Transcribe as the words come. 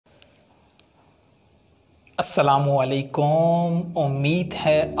अस्सलामुअलैकुम। उम्मीद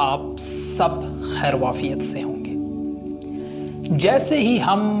है आप सब खैर वाफियत से होंगे। जैसे ही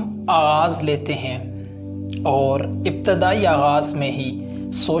हम आगाज़ लेते हैं और इब्तदाई आगाज़ में ही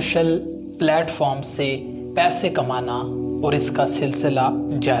सोशल प्लेटफॉर्म से पैसे कमाना और इसका सिलसिला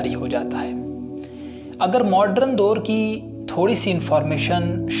जारी हो जाता है। अगर मॉडर्न दौर की थोड़ी सी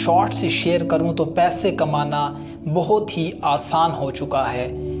इंफॉर्मेशन शॉर्ट से शेयर करूं तो पैसे कमाना बहुत ही आसान हो चुका है,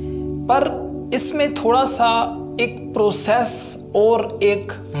 पर इसमें थोड़ा सा एक प्रोसेस और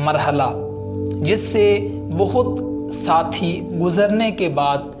एक मरहला जिससे बहुत साथी गुज़रने के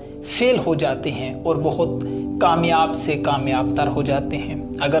बाद फेल हो जाते हैं और बहुत कामयाब से कामयाब तर हो जाते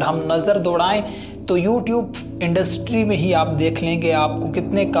हैं। अगर हम नज़र दौड़ाएं तो यूट्यूब इंडस्ट्री में ही आप देख लेंगे आपको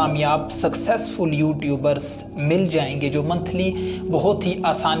कितने कामयाब सक्सेसफुल यूट्यूबर्स मिल जाएंगे जो मंथली बहुत ही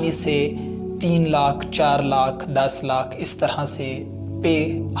आसानी से 3 लाख 4 लाख 10 लाख इस तरह से पे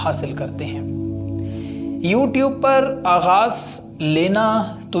हासिल करते हैं। यूट्यूब पर आगाज़ लेना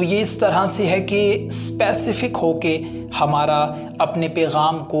तो ये इस तरह से है कि स्पेसिफ़िक होके हमारा अपने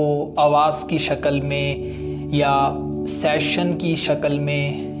पैगाम को आवाज़ की शक्ल में या सेशन की शक्ल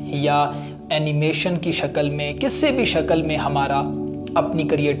में या एनिमेशन की शक्ल में किसी भी शक्ल में हमारा अपनी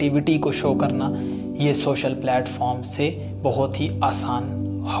क्रिएटिविटी को शो करना ये सोशल प्लेटफॉर्म से बहुत ही आसान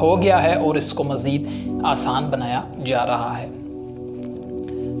हो गया है और इसको मज़ीद आसान बनाया जा रहा है।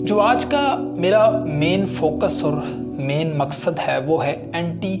 जो आज का मेरा मेन फोकस और मेन मकसद है वो है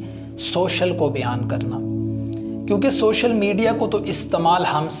एंटी सोशल को बयान करना, क्योंकि सोशल मीडिया को तो इस्तेमाल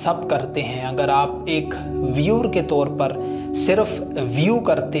हम सब करते हैं। अगर आप एक व्यूअर के तौर पर सिर्फ व्यू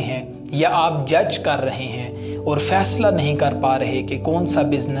करते हैं या आप जज कर रहे हैं और फैसला नहीं कर पा रहे कि कौन सा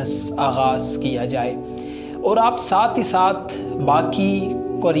बिज़नेस आगाज़ किया जाए, और आप साथ ही साथ बाकी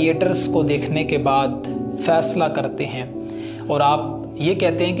क्रिएटर्स को देखने के बाद फैसला करते हैं और आप ये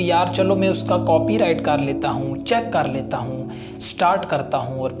कहते हैं कि यार चलो मैं उसका कॉपीराइट कर लेता हूँ, चेक कर लेता हूँ, स्टार्ट करता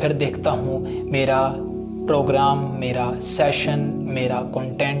हूँ और फिर देखता हूँ मेरा प्रोग्राम, मेरा सेशन, मेरा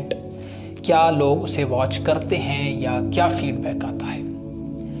कंटेंट क्या लोग उसे वॉच करते हैं या क्या फीडबैक आता है।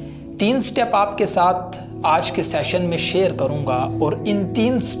 3 स्टेप आपके साथ आज के सेशन में शेयर करूँगा और इन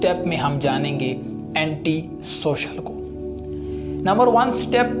 3 स्टेप में हम जानेंगे एंटी सोशल को। नंबर 1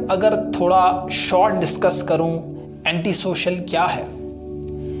 स्टेप अगर थोड़ा शॉर्ट डिस्कस करूँ, एंटी सोशल क्या है,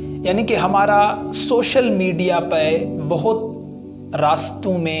 यानी कि हमारा सोशल मीडिया पर बहुत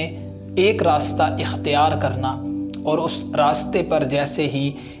रास्तों में एक रास्ता इख्तियार करना और उस रास्ते पर जैसे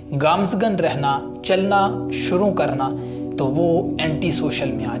ही गामज़गन रहना, चलना शुरू करना, तो वो एंटी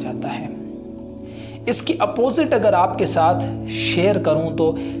सोशल में आ जाता है। इसकी अपोजिट अगर आपके साथ शेयर करूं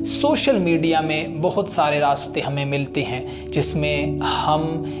तो सोशल मीडिया में बहुत सारे रास्ते हमें मिलते हैं जिसमें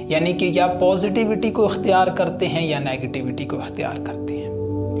हम यानी कि या पॉजिटिविटी को इख्तियार करते हैं या नेगेटिविटी को इख्तियार करते हैं।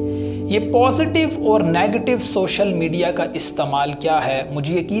 ये पॉजिटिव और नेगेटिव सोशल मीडिया का इस्तेमाल क्या है,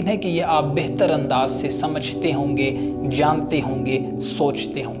 मुझे यकीन है कि ये आप बेहतर अंदाज से समझते होंगे, जानते होंगे,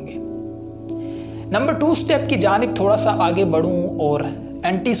 सोचते होंगे। नंबर 2 स्टेप की जानिब थोड़ा सा आगे बढ़ूं और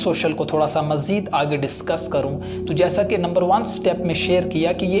एंटी सोशल को थोड़ा सा मज़ीद आगे डिस्कस करूं तो जैसा कि नंबर 1 स्टेप में शेयर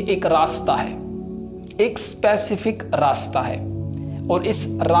किया कि ये एक रास्ता है, एक स्पेसिफिक रास्ता है, और इस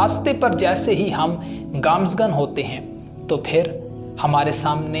रास्ते पर जैसे ही हम गामज़गन होते हैं तो फिर हमारे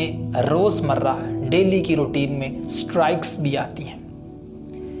सामने रोज़मर्रा डेली की रूटीन में स्ट्राइक्स भी आती हैं।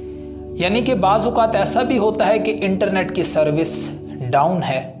 यानी कि बाज़ औक़ात ऐसा भी होता है कि इंटरनेट की सर्विस डाउन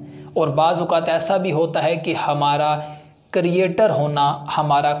है और बाज़ औक़ात ऐसा भी होता है कि हमारा क्रिएटर होना,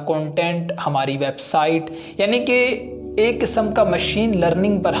 हमारा कंटेंट, हमारी वेबसाइट, यानी कि एक किस्म का मशीन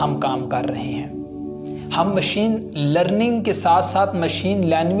लर्निंग पर हम काम कर रहे हैं। हम मशीन लर्निंग के साथ साथ मशीन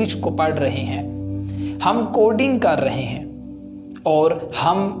लैंग्वेज को पढ़ रहे हैं, हम कोडिंग कर रहे हैं और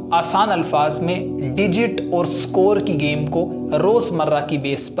हम आसान अल्फाज में डिजिट और स्कोर की गेम को रोज़मर्रा की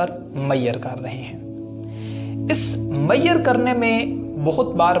बेस पर मैयर कर रहे हैं। इस मैयर करने में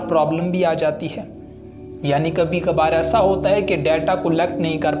बहुत बार प्रॉब्लम भी आ जाती है, यानी कभी कभार ऐसा होता है कि डेटा कलेक्ट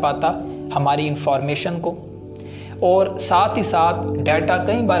नहीं कर पाता हमारी इंफॉर्मेशन को, और साथ ही साथ डेटा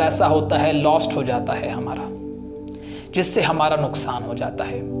कई बार ऐसा होता है लॉस्ट हो जाता है हमारा, जिससे हमारा नुकसान हो जाता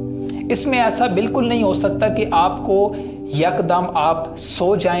है। इसमें ऐसा बिल्कुल नहीं हो सकता कि आपको यकदम आप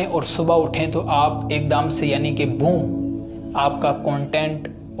सो जाएं और सुबह उठें तो आप एकदम से यानी कि बूम आपका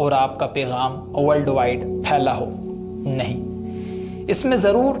कंटेंट और आपका पैगाम वर्ल्ड वाइड फैला हो, नहीं। इसमें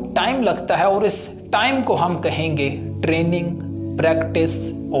ज़रूर टाइम लगता है और इस टाइम को हम कहेंगे ट्रेनिंग,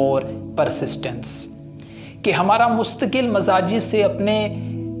 प्रैक्टिस और परसिस्टेंस, कि हमारा मुस्तकिल मजाजी से अपने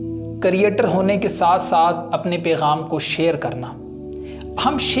क्रिएटर होने के साथ साथ अपने पैगाम को शेयर करना।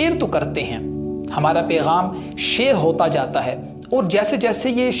 हम शेयर तो करते हैं, हमारा पैगाम शेयर होता जाता है और जैसे जैसे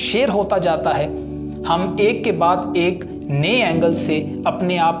ये शेयर होता जाता है हम एक के बाद एक नए एंगल से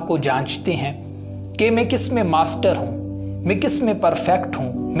अपने आप को जांचते हैं कि मैं किस में मास्टर हूँ, मैं किस में परफेक्ट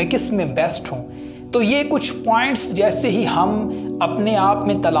हूँ, मैं किस में बेस्ट हूँ। तो ये कुछ पॉइंट्स जैसे ही हम अपने आप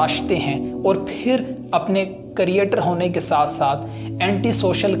में तलाशते हैं और फिर अपने क्रिएटर होने के साथ साथ एंटी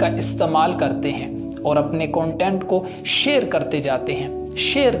सोशल का इस्तेमाल करते हैं और अपने कंटेंट को शेयर करते जाते हैं,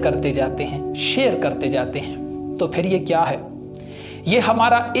 शेयर करते जाते हैं, शेयर करते जाते हैं, तो फिर ये क्या है? ये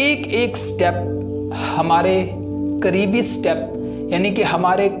हमारा एक एक स्टेप, हमारे करीबी स्टेप, यानी कि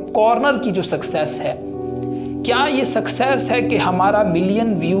हमारे कॉर्नर की जो सक्सेस है, क्या ये सक्सेस है कि हमारा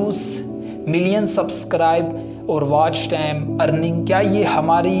मिलियन व्यूज़, मिलियन सब्सक्राइब और वॉच टाइम, अर्निंग, क्या ये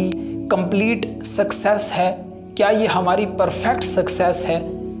हमारी कंप्लीट सक्सेस है? क्या ये हमारी परफेक्ट सक्सेस है?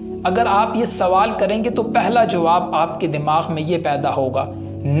 अगर आप ये सवाल करेंगे तो पहला जवाब आपके दिमाग में ये पैदा होगा,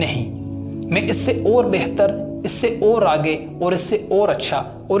 नहीं, मैं इससे और बेहतर, इससे और आगे और इससे और अच्छा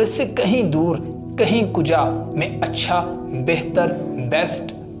और इससे कहीं दूर, कहीं कुजा मैं अच्छा, बेहतर,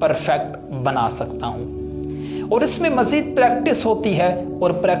 बेस्ट, परफेक्ट बना सकता हूँ। और इसमें मज़ीद प्रैक्टिस होती है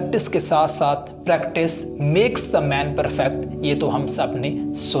और प्रैक्टिस के साथ साथ practice makes the man perfect, ये तो हम सब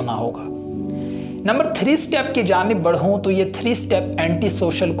ने सुना होगा। नंबर 3 स्टेप की जानिब बढ़ूं तो ये 3 स्टेप एंटी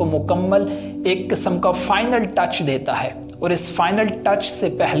सोशल को मुकम्मल एक किस्म का फाइनल टच देता है। और इस फाइनल टच से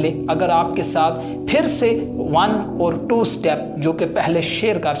पहले अगर आपके साथ फिर से 1 और 2 स्टेप जो कि पहले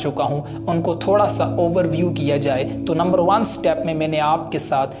शेयर कर चुका हूं उनको थोड़ा सा ओवरव्यू किया जाए, तो नंबर 1 स्टेप में मैंने आपके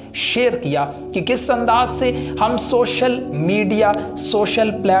साथ शेयर किया कि किस अंदाज से हम सोशल मीडिया,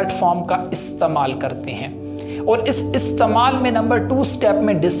 सोशल प्लेटफॉर्म का इस्तेमाल करते हैं। और इस इस्तेमाल में नंबर 2 स्टेप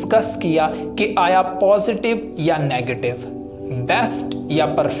में डिस्कस किया कि आया पॉजिटिव या नेगेटिव, बेस्ट या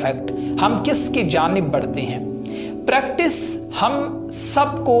परफेक्ट, हम किसकी जानिब बढ़ते हैं। प्रैक्टिस हम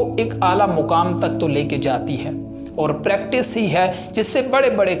सबको एक आला मुकाम तक तो लेके जाती है और प्रैक्टिस ही है जिससे बड़े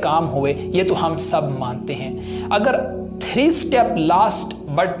बड़े काम हुए, ये तो हम सब मानते हैं। अगर 3 step last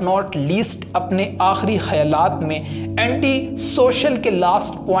but not least अपने आखिरी ख्यालात में एंटी सोशल के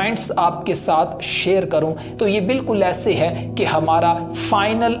लास्ट पॉइंट्स आपके साथ शेयर करूं तो ये बिल्कुल ऐसे है कि हमारा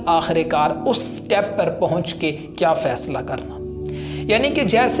फाइनल आखिरकार उस स्टेप पर पहुंच के क्या फैसला करना। यानी कि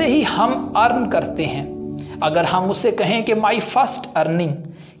जैसे ही हम अर्न करते हैं, अगर हम उसे कहें कि माई फर्स्ट अर्निंग,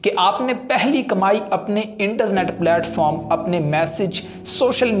 कि आपने पहली कमाई अपने इंटरनेट प्लेटफॉर्म, अपने मैसेज,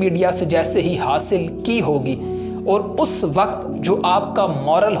 सोशल मीडिया से जैसे ही हासिल की होगी, और उस वक्त जो आपका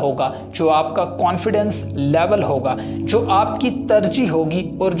मॉरल होगा, जो आपका कॉन्फिडेंस लेवल होगा, जो आपकी तरजीह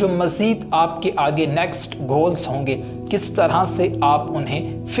होगी और जो मज़ीद आपके आगे नेक्स्ट गोल्स होंगे, किस तरह से आप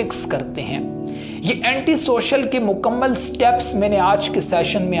उन्हें फिक्स करते हैं। ये एंटी सोशल के मुकम्मल स्टेप्स मैंने आज के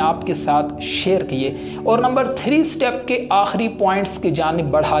सेशन में आपके साथ शेयर किए। और नंबर 3 स्टेप के आखिरी पॉइंट्स की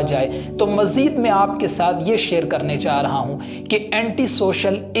जानिब बढ़ा जाए तो मज़ीद मैं आपके साथ ये शेयर करने जा रहा हूँ कि एंटी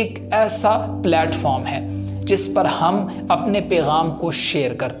सोशल एक ऐसा प्लेटफॉर्म है जिस पर हम अपने पैगाम को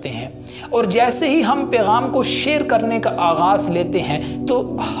शेयर करते हैं, और जैसे ही हम पैगाम को शेयर करने का आगाज़ लेते हैं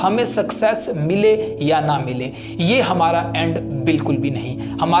तो हमें सक्सेस मिले या ना मिले, ये हमारा एंड बिल्कुल भी नहीं।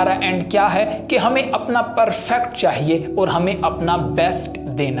 हमारा एंड क्या है कि हमें अपना परफेक्ट चाहिए और हमें अपना बेस्ट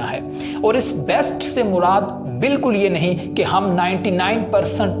देना है। और इस बेस्ट से मुराद बिल्कुल ये नहीं कि हम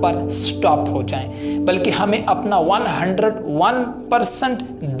 99% पर स्टॉप हो जाएं, बल्कि हमें अपना 101%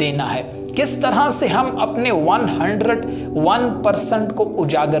 देना है। किस तरह से हम अपने 101% को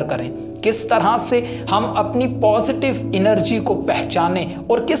उजागर करें, किस तरह से हम अपनी पॉजिटिव एनर्जी को पहचानें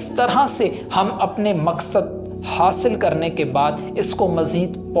और किस तरह से हम अपने मकसद हासिल करने के बाद इसको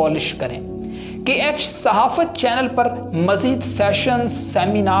मज़ीद पॉलिश करें। KH सहाफ़त चैनल पर मज़ीद सेशंस,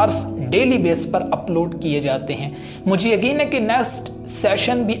 सेमिनार्स डेली बेस पर अपलोड किए जाते हैं। मुझे यकीन है कि नेक्स्ट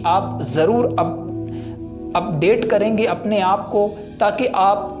सेशन भी आप ज़रूर अपडेट करेंगे अपने आप को, ताकि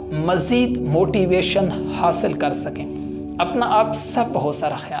आप मज़ीद मोटिवेशन हासिल कर सकें। अपना आप सब बहुत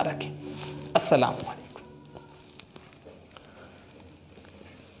सारा ख्याल रखें। अस्सलाम वालेकुम।